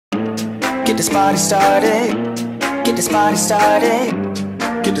Get this party started. Get this party started.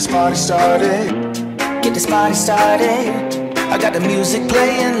 Get this party started. Get this party started. I got the music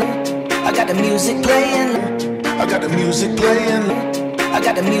playing. I got the music playing. I got the music playing. I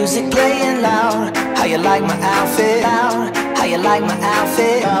got the music playing loud. How you like my outfit? Loud. How you like my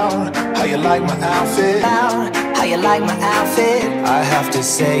outfit? Loud. How you like my outfit? Loud. How you like my outfit? I have to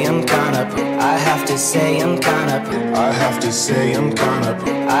say I'm kinda. I have to say I'm kinda. I have to say I'm kinda.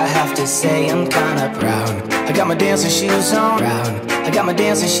 I have to say I'm kinda proud. I got my dancing shoes on. Proud. I got my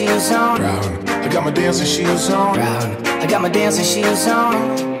dancing shoes on. Proud. I got my dancing shoes on. Proud. I got my dancing shoes on.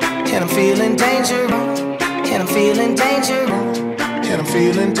 And I'm feeling danger. And I'm feeling danger. And I'm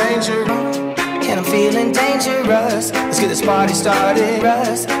feeling danger. And I'm feeling dangerous. Let's get this party started.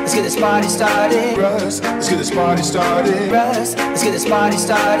 Russ. Let's get this party started. Russ. Let's get this party started. Russ. Let's get this party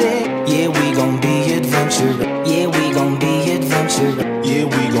started. Yeah, we gon' be adventurous. Yeah, we gon' be adventurous. Yeah,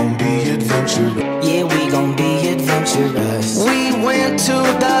 we gon' be adventurous. Yeah, we gon' be adventurous. We went to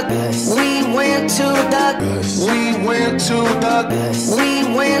the. We went to the. We went to the. We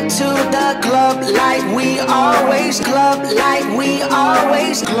went to the club like we always. Club like we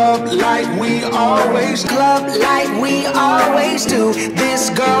always. Club like we always. Club like we always do. This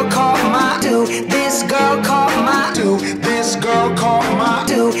girl caught my. Do. This girl caught my. Do. This girl caught my.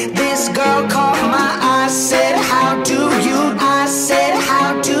 Do. This girl caught my. I said, how do you? I said,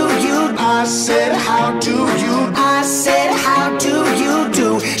 how do you? I said, how do you? I said, how do you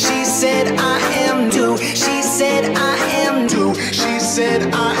do? She said, I am do. She said, I am do. She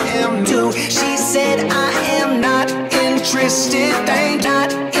said, I am do. She said, I am not interested. Ain't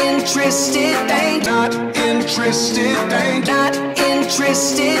not interested. Ain't not interested. Ain't not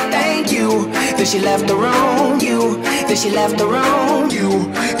interested. Thank you. Then she left the room. You. Then she left the room.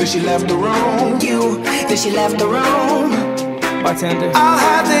 You. Then she left the room. You. Then she left the room. Bartender. I'll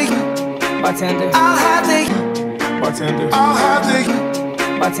have the. Bartender. I'll have the. Bartender. I'll have the.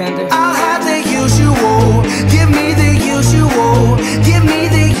 Bartender. I'll have the usual. Give me the usual. Give me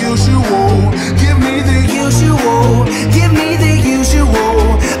the usual. Give me the usual. Give me the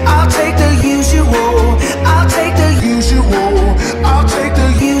usual. I'll take the usual. I'll take the usual. I'll take the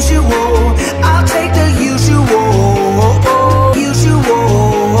usual. I'll take the usual. Usual.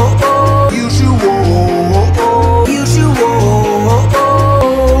 Usual. Usual.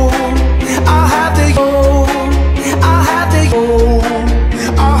 I'll have the. I'll have the.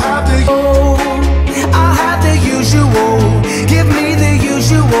 I'll have the. I'll have the usual. Give me the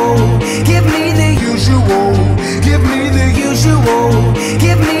usual. Give me the usual. Give me the usual.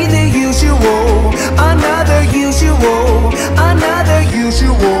 Give me the usual. Another usual. Another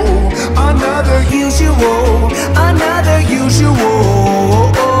usual. Another usual. Another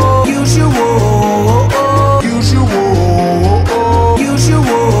usual. Usual. Usual.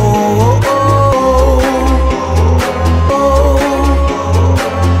 Usual.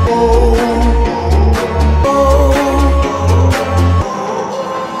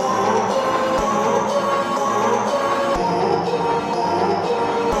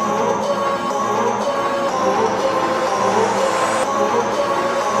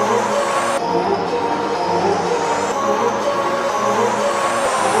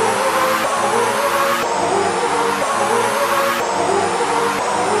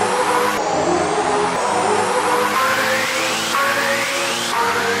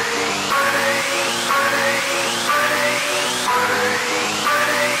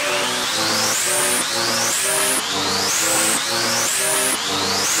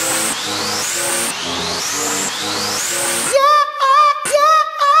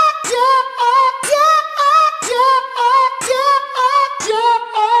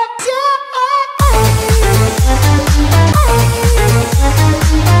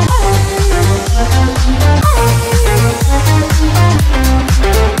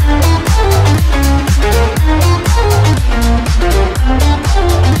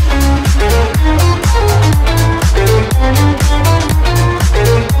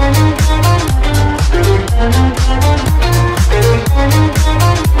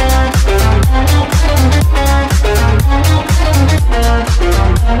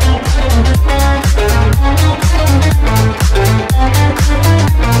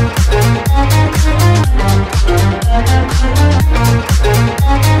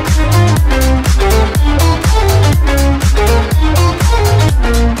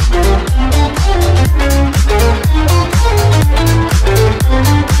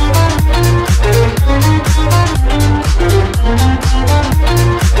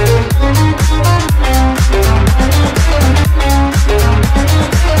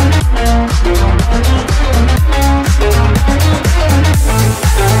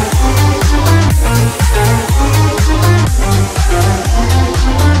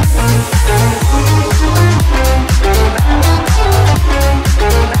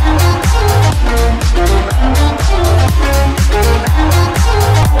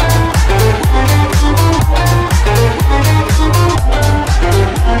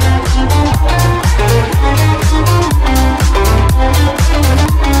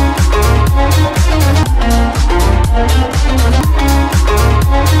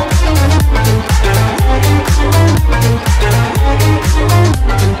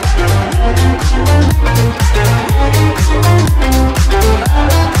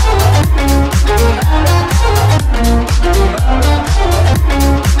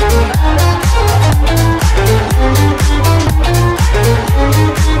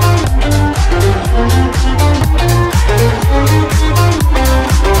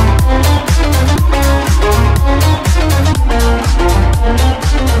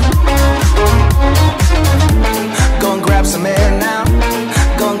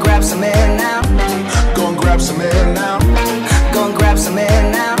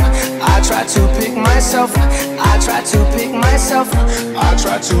 I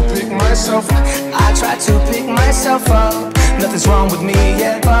try to pick myself up. I try to pick myself up. Nothing's wrong with me,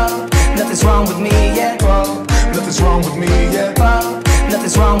 yeah, Bob. Nothing's wrong with me, yeah, Bob. Nothing's wrong with me, yeah. Bob.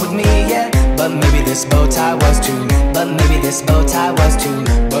 Nothing's wrong with me, yeah. But maybe this bow tie was too. But maybe this bow tie was too.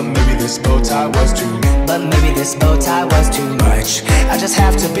 But maybe this bow tie was too. But maybe this bow tie was too much. I just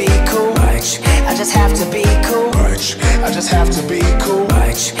have to be cool. Much. I just have to be cool. Much. I just have to be cool.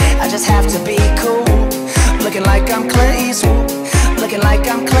 Much. I just have to be cool. Looking like I'm Clint Eastwood. Looking like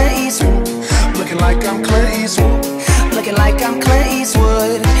I'm Clint Eastwood. Looking like I'm Clint Eastwood. Looking like I'm Clint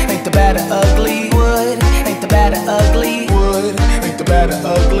Eastwood. Ain't the bad or ugly wood. Ain't the bad or ugly wood. Ain't the bad or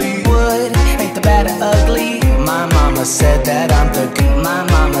ugly wood. Ain't the bad or ugly. My mama said that I'm the good. My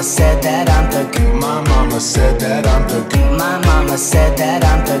mama said that I'm the good. My mama said that I'm the good. My mama said that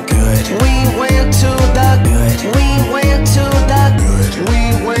I'm the good. We went to the good. We went to the good. We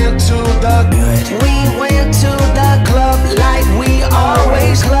went to the good. We went to the club like we